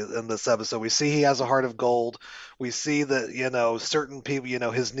Kent in this episode. We see he has a heart of gold. We see that certain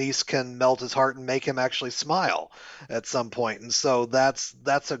people, his niece can melt his heart and make him actually smile at some point. And so that's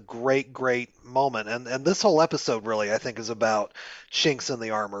a great moment. And this whole episode really, I think, is about chinks in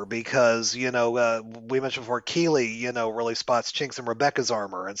the armor because we mentioned before Keeley really spots chinks in Rebecca's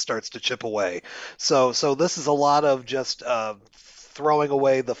armor and starts to chip away. So this is a lot of just throwing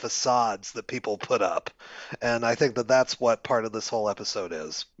away the facades that people put up. And I think that that's what part of this whole episode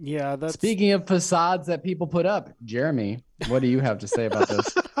is. Yeah, that's... Speaking of facades that people put up, Jeremy, what do you have to say about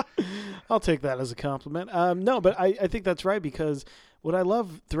this? I'll take that as a compliment. No, but I think that's right, because what I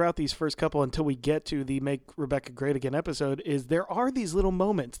love throughout these first couple until we get to the Make Rebecca Great Again episode is there are these little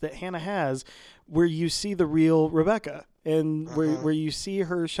moments that Hannah has where you see the real Rebecca and where you see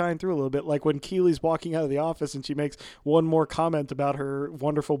her shine through a little bit. Like when Keeley's walking out of the office and she makes one more comment about her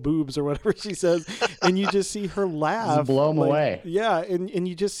wonderful boobs or whatever she says, and you just see her laugh. Just blow them away. Yeah, and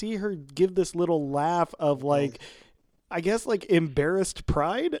you just see her give this little laugh of like, I guess like embarrassed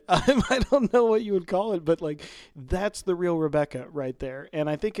pride. I don't know what you would call it, but like that's the real Rebecca right there. And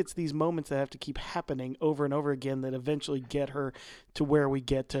I think it's these moments that have to keep happening over and over again that eventually get her to where we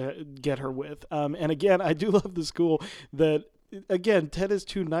get her with. And again, I do love the school that, again, Ted is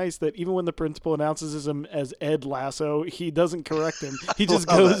too nice that even when the principal announces him as Ed Lasso, he doesn't correct him. He just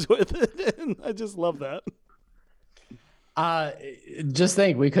goes with it. And I just love that. Just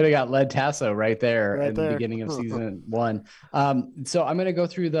think, we could have got Led Tasso right there in the beginning of season 1. So I'm going to go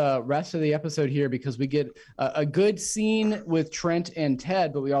through the rest of the episode here because we get a good scene with Trent and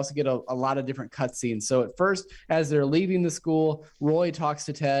Ted, but we also get a lot of different cutscenes. So at first, as they're leaving the school, Roy talks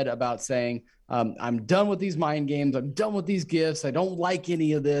to Ted about saying, I'm done with these mind games. I'm done with these gifts. I don't like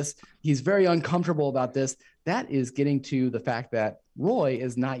any of this. He's very uncomfortable about this. That is getting to the fact that Roy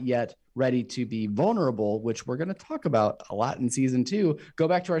is not yet ready to be vulnerable, which we're going to talk about a lot in season 2. Go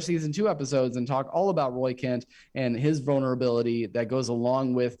back to our season 2 episodes and talk all about Roy Kent and his vulnerability that goes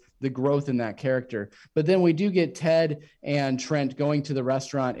along with the growth in that character. But then we do get Ted and Trent going to the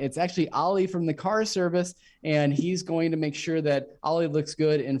restaurant. It's actually Ollie from the car service, and he's going to make sure that Ollie looks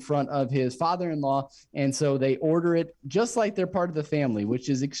good in front of his father-in-law. And so they order it just like they're part of the family, which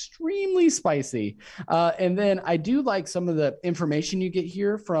is extremely spicy. And then I do like some of the information you get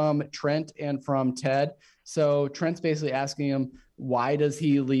here from Trent and from Ted. So Trent's basically asking him, why does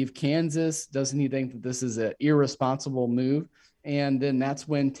he leave Kansas? Doesn't he think that this is an irresponsible move? And then that's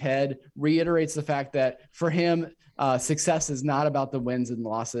when Ted reiterates the fact that for him, success is not about the wins and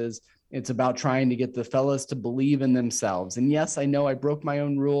losses. It's about trying to get the fellas to believe in themselves. And yes, I know I broke my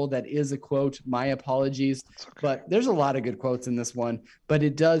own rule. That is a quote. My apologies. Okay. But there's a lot of good quotes in this one. But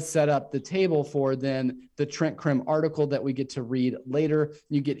it does set up the table for then the Trent Crimm article that we get to read later.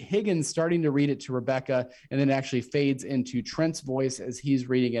 You get Higgins starting to read it to Rebecca, and then actually fades into Trent's voice as he's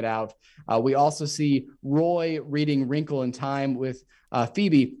reading it out. We also see Roy reading Wrinkle in Time with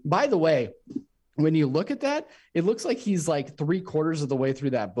Phoebe. By the way, when you look at that, it looks like he's like 3/4 of the way through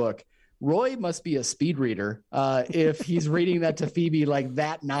that book. Roy must be a speed reader if he's reading that to Phoebe like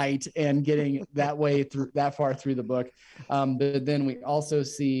that night and getting that way through that far through the book. But then we also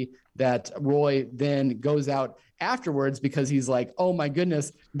see that Roy then goes out afterwards because he's like, oh my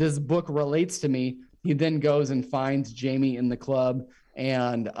goodness, this book relates to me. He then goes and finds Jamie in the club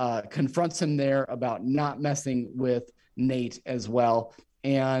and confronts him there about not messing with Nate as well.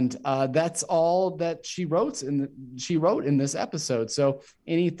 And that's all that she wrote in this episode. So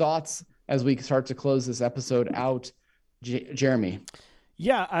any thoughts as we start to close this episode out, Jeremy?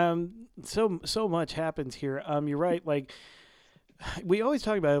 Yeah. So much happens here. You're right. Like we always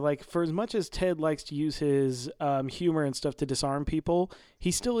talk about it, like for as much as Ted likes to use his humor and stuff to disarm people, he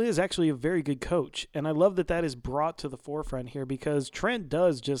still is actually a very good coach. And I love that that is brought to the forefront here because Trent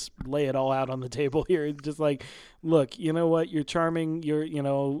does just lay it all out on the table here. It's just like, look, you know what? You're charming.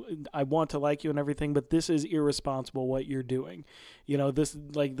 I want to like you and everything, but this is irresponsible what you're doing.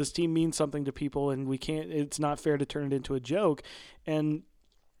 This team means something to people and it's not fair to turn it into a joke. And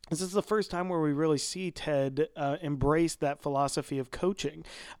this is the first time where we really see Ted embrace that philosophy of coaching,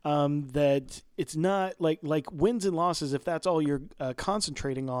 that it's not like wins and losses. If that's all you're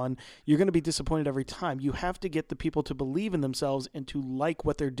concentrating on, you're going to be disappointed every time. You have to get the people to believe in themselves and to like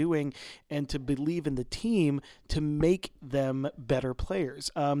what they're doing and to believe in the team to make them better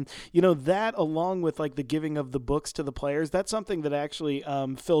players. That along with like the giving of the books to the players, that's something that actually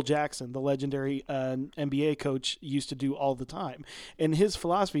Phil Jackson, the legendary NBA coach, used to do all the time. And his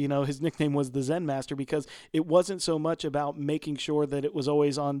philosophy, his nickname was the Zen Master, because it wasn't so much about making sure that it was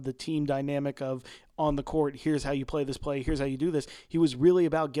always on the team dynamic of on the court, here's how you play this play, here's how you do this. He was really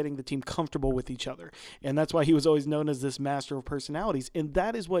about getting the team comfortable with each other. And that's why he was always known as this master of personalities. And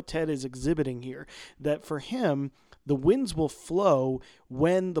that is what Ted is exhibiting here, that for him, the wins will flow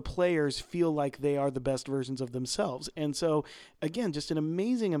when the players feel like they are the best versions of themselves. And so, again, just an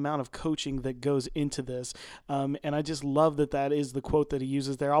amazing amount of coaching that goes into this. And I just love that is the quote that he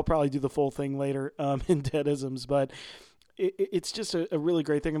uses there. I'll probably do the full thing later in Tedisms, but it's just a really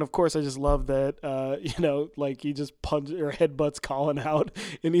great thing. And of course, I just love that, he just punches or headbutts Colin out.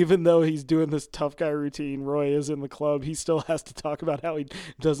 And even though he's doing this tough guy routine, Roy is in the club, he still has to talk about how he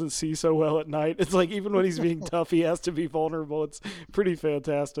doesn't see so well at night. It's like, even when he's being tough, he has to be vulnerable. It's pretty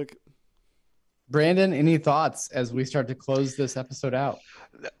fantastic. Brandon, any thoughts as we start to close this episode out?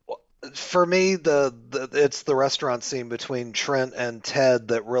 For me, it's the restaurant scene between Trent and Ted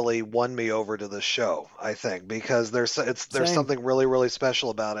that really won me over to the show, I think, because there's something really, really special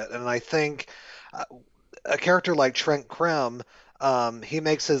about it. And I think a character like Trent Krem, he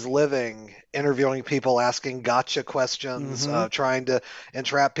makes his living interviewing people, asking gotcha questions, trying to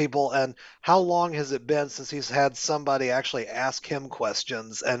entrap people. And how long has it been since he's had somebody actually ask him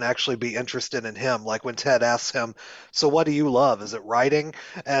questions and actually be interested in him? Like when Ted asks him, so what do you love? Is it writing?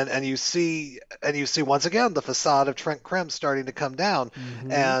 And you see once again the facade of Trent Krem starting to come down.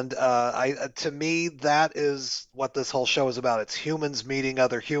 And to me, that is what this whole show is about. It's humans meeting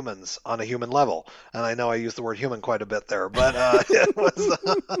other humans on a human level. And I know I used the word human quite a bit there, but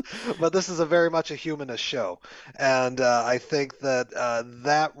but this is a very much a humanist show. And I think that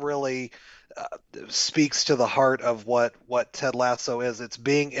that really speaks to the heart of what Ted Lasso is. It's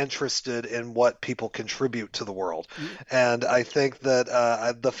being interested in what people contribute to the world. And I think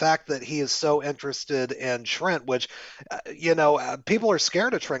that the fact that he is so interested in Trent, which, people are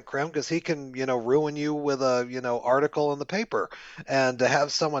scared of Trent Krem because he can, ruin you with a, article in the paper. And to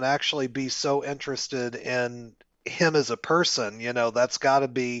have someone actually be so interested in him as a person, that's got to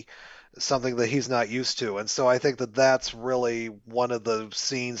be something that he's not used to. And so I think that that's really one of the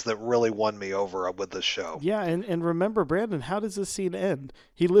scenes that really won me over with the show. Yeah. And remember, Brandon, how does this scene end?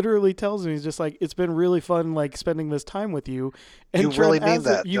 He literally tells me, he's just like, it's been really fun, like spending this time with you. And you Trent really mean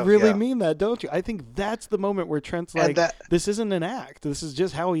that. You really mean that, don't you? I think that's the moment where Trent's like, this isn't an act. This is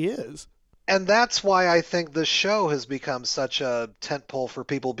just how he is. And that's why I think the show has become such a tentpole for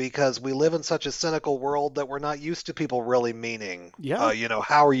people, because we live in such a cynical world that we're not used to people really meaning,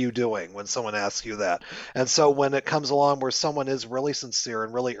 how are you doing when someone asks you that? And so when it comes along where someone is really sincere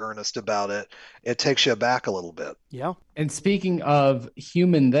and really earnest about it, it takes you back a little bit. Yeah. And speaking of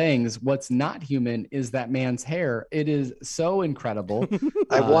human things, what's not human is that man's hair. It is so incredible.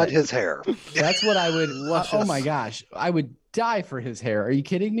 I want his hair. That's what I would. Oh my gosh, I would die for his hair. Are you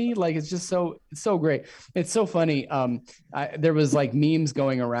kidding me? Like, it's just so great. It's so funny. There was like memes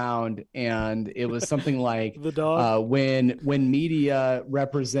going around, and it was something like the dog. When media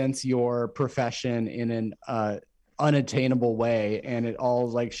represents your profession in an unattainable way, and it all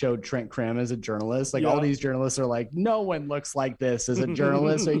like showed Trent Krem as a journalist. Like, all these journalists are like, no one looks like this as a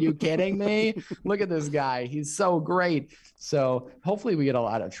journalist. Are you kidding me? Look at this guy. He's so great. So hopefully we get a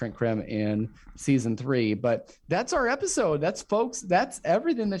lot of Trent Krem in season 3, but that's our episode. That's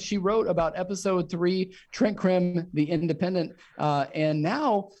everything that she wrote about episode 3, Trent Krem, the Independent. And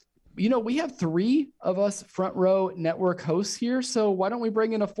now, we have 3 of us Front Row Network hosts here. So why don't we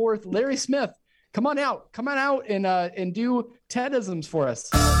bring in a 4th, Larry Smith? Come on out and do Tedisms for us.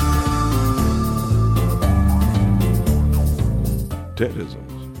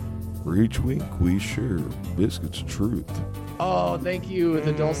 Tedisms. For each week, we share biscuits of truth. Oh, thank you.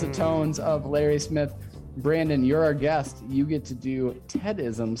 The dulcet tones of Larry Smith. Brandon, you're our guest. You get to do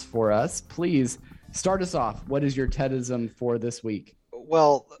Tedisms for us. Please start us off. What is your Tedism for this week?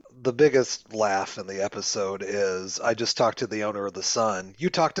 Well, the biggest laugh in the episode is, I just talked to the owner of the Sun. You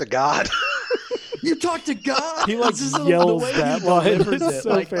talked to God. You talk to God. He like yells that line. It's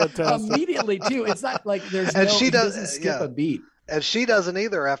so fantastic. Immediately too. It's not like he doesn't skip a beat. And she doesn't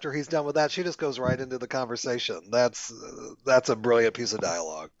either. After he's done with that, she just goes right into the conversation. That's a brilliant piece of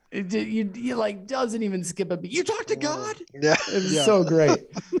dialogue. You like doesn't even skip a beat. You talk to God. Yeah, it was so great.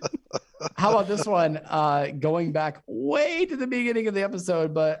 How about this one? Going back way to the beginning of the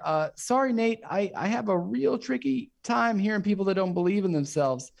episode, but sorry, Nate, I have a real tricky time hearing people that don't believe in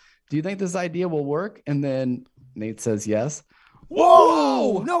themselves. Do you think this idea will work? And then Nate says yes.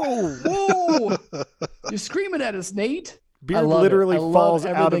 Whoa! No! Whoa! You're screaming at us, Nate. Beard literally falls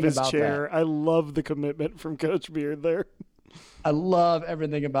out of his chair. That. I love the commitment from Coach Beard there. I love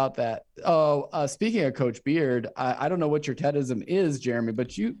everything about that. Oh, speaking of Coach Beard, I don't know what your Tedism is, Jeremy,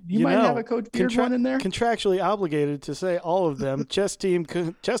 but you might have a Coach Beard one in there. Contractually obligated to say all of them. chess team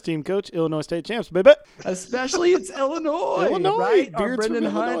coach, Illinois State champs, baby. Especially it's Illinois, right? Our Brendan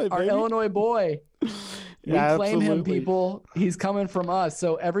Hunt, our Illinois boy. We claim him, people. He's coming from us.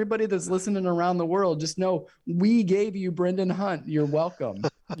 So everybody that's listening around the world, just know we gave you Brendan Hunt. You're welcome.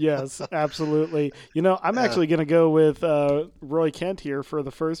 Yes, absolutely. I'm actually going to go with Roy Kent here for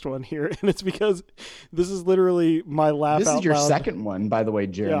the first one here. And it's because this is literally my laugh out loud. This is your second one, by the way,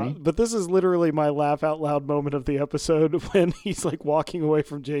 Jeremy. Yeah, but this is literally my laugh out loud moment of the episode when he's like walking away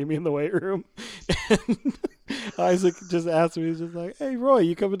from Jamie in the weight room. And Isaac just asked me, he's just like, hey, Roy,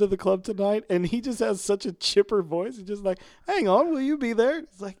 you coming to the club tonight? And he just has such a chipper voice. He's just like, hang on, will you be there?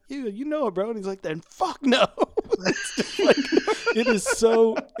 It's like, you know it, bro. And he's like, then fuck no.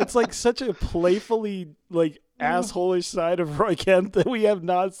 It's like such a playfully like asshole-ish side of Roy Kent that we have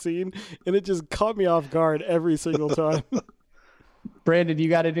not seen. And it just caught me off guard every single time. Brandon, you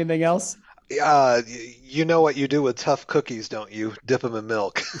got anything else? You know what you do with tough cookies, don't you? Dip them in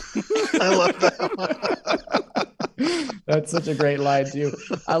milk. I love that one. That's such a great line, too.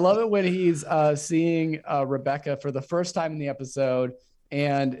 I love it when he's seeing Rebecca for the first time in the episode.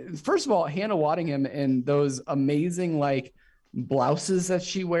 And first of all, Hannah Waddingham in those amazing, like, blouses that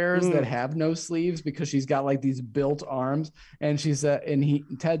she wears that have no sleeves because she's got like these built arms. And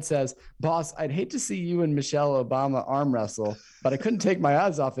Ted says, boss, I'd hate to see you and Michelle Obama arm wrestle, but I couldn't take my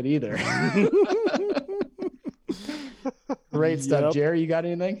eyes off it either. Great stuff. Yep. Jerry, you got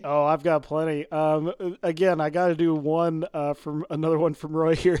anything? Oh, I've got plenty. Again, I got to do one from another one from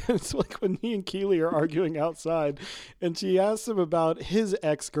Roy here. It's like when he and Keely are arguing outside, and she asks him about his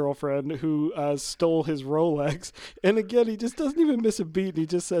ex-girlfriend who stole his Rolex. And again, he just doesn't even miss a beat. And he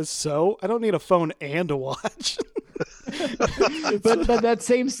just says, so I don't need a phone and a watch. but that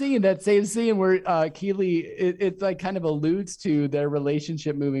same scene where Keely, it like kind of alludes to their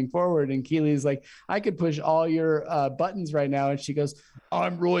relationship moving forward, and Keely's like, I could push all your buttons right now, and she goes,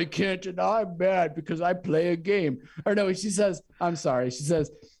 I'm Roy Kent and I'm mad because I play a game. Or no, she says, I'm sorry, she says,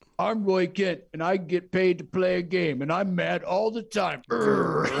 I'm Roy Kent and I get paid to play a game and I'm mad all the time.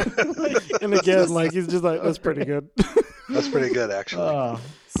 And again, like he's just like, that's pretty good. That's pretty good, actually. Oh,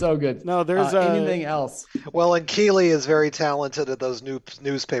 so good. No, there's anything else. Well, and Keely is very talented at those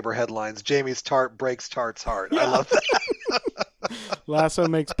newspaper headlines. Jamie's tart breaks Tart's heart. Yeah. I love that. Lasso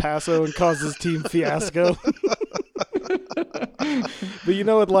makes Paso and causes team fiasco. But you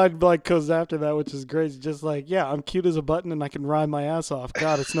know what line like goes after that, which is great. It's just like, yeah, I'm cute as a button and I can rhyme my ass off.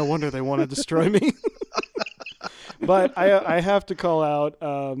 God, it's no wonder they want to destroy me. But I have to call out,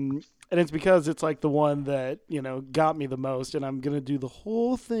 and it's because it's like the one that, got me the most. And I'm going to do the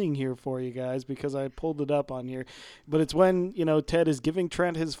whole thing here for you guys because I pulled it up on here. But it's when, Ted is giving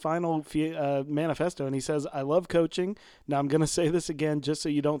Trent his final manifesto. And he says, I love coaching. Now I'm going to say this again just so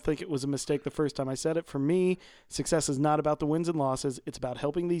you don't think it was a mistake the first time I said it. For me, success is not about the wins and losses. It's about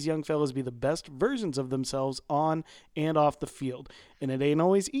helping these young fellas be the best versions of themselves on and off the field. And it ain't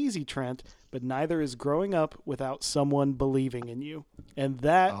always easy, Trent, but neither is growing up without someone believing in you. And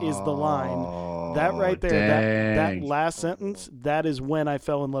that is the line. That right there, that last sentence, that is when I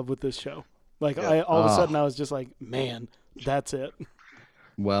fell in love with this show. Like, all of a sudden I was just like, man, that's it.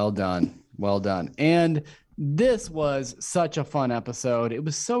 Well done. Well done. And this was such a fun episode. It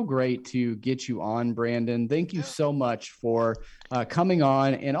was so great to get you on, Brandon. Thank you so much for coming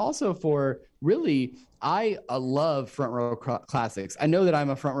on, and also for really, I love Front Row Classics. I know that I'm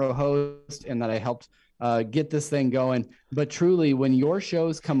a Front Row host and that I helped get this thing going, but truly when your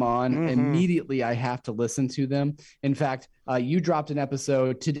shows come on, immediately I have to listen to them. In fact, you dropped an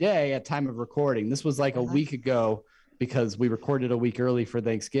episode today at time of recording. This was like a week ago because we recorded a week early for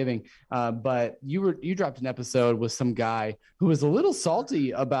Thanksgiving. But you dropped an episode with some guy who was a little salty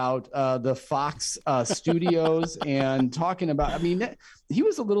about the Fox studios and talking about, he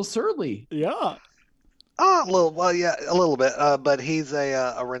was a little surly. Yeah. A little bit. But he's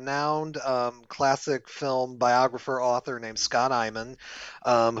a renowned classic film biographer author named Scott Eyman,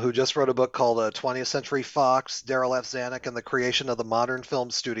 who just wrote a book called 20th Century Fox, Darryl F. Zanuck and the Creation of the Modern Film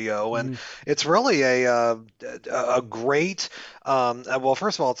Studio. And it's really a great, well,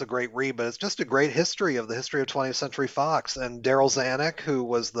 first of all, it's a great read, but it's just a great history of the history of 20th Century Fox and Darryl Zanuck, who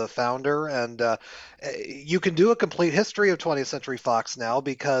was the founder. And you can do a complete history of 20th Century Fox now,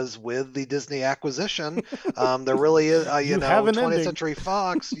 because with the Disney acquisition, there really is, 20th Century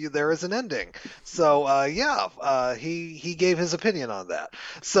Fox, there is an ending. So, he gave his opinion on that.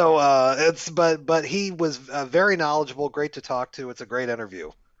 So, but he was very knowledgeable, great to talk to. It's a great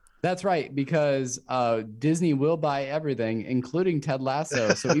interview. That's right, because Disney will buy everything, including Ted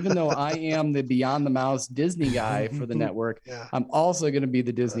Lasso. So even though I am the Beyond the Mouse Disney guy for the network, I'm also going to be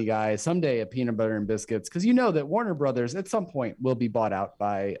the Disney guy someday at Peanut Butter and Biscuits, because you know that Warner Brothers at some point will be bought out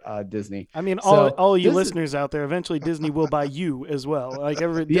by Disney. I mean, all you listeners out there, eventually Disney will buy you as well. Like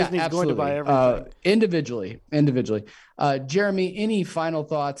Disney's going to buy everything. Individually. Jeremy, any final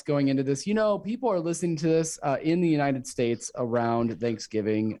thoughts going into this? You know, people are listening to this in the United States around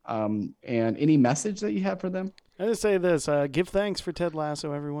Thanksgiving. And any message that you have for them? I just say this, give thanks for Ted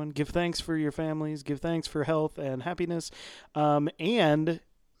Lasso, everyone. Give thanks for your families. Give thanks for health and happiness. And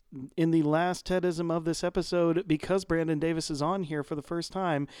in the last Tedism of this episode, because Brandon Davis is on here for the first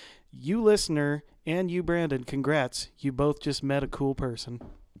time, you listener and you, Brandon, congrats. You both just met a cool person.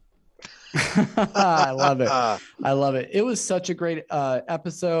 I love it. It was such a great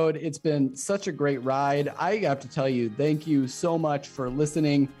episode. It's been such a great ride. I have to tell you, thank you so much for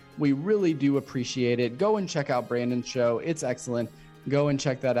listening. We really do appreciate it. Go and check out Brandon's show. It's excellent. Go and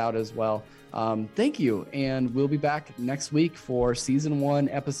check that out as well. Thank you. And we'll be back next week for season 1,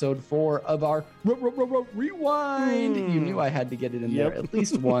 episode 4 of our Rewind. You knew I had to get it in there at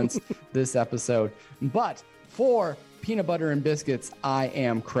least once this episode. But for Peanut Butter and Biscuits, I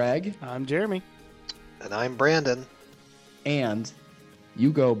am Craig. I'm Jeremy. And I'm Brandon. And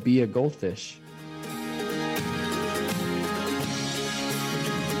you go be a goldfish.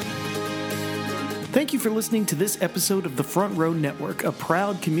 Thank you for listening to this episode of the Front Row Network, a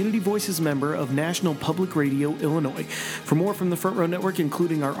proud Community Voices member of National Public Radio, Illinois. For more from the Front Row Network,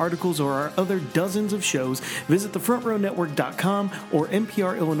 including our articles or our other dozens of shows, visit thefrontrownetwork.com or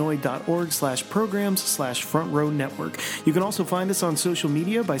nprillinois.org/programs/Front Row Network. You can also find us on social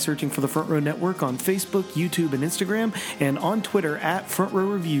media by searching for the Front Row Network on Facebook, YouTube, and Instagram, and on Twitter at Front Row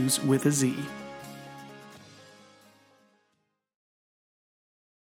Reviews with a Z.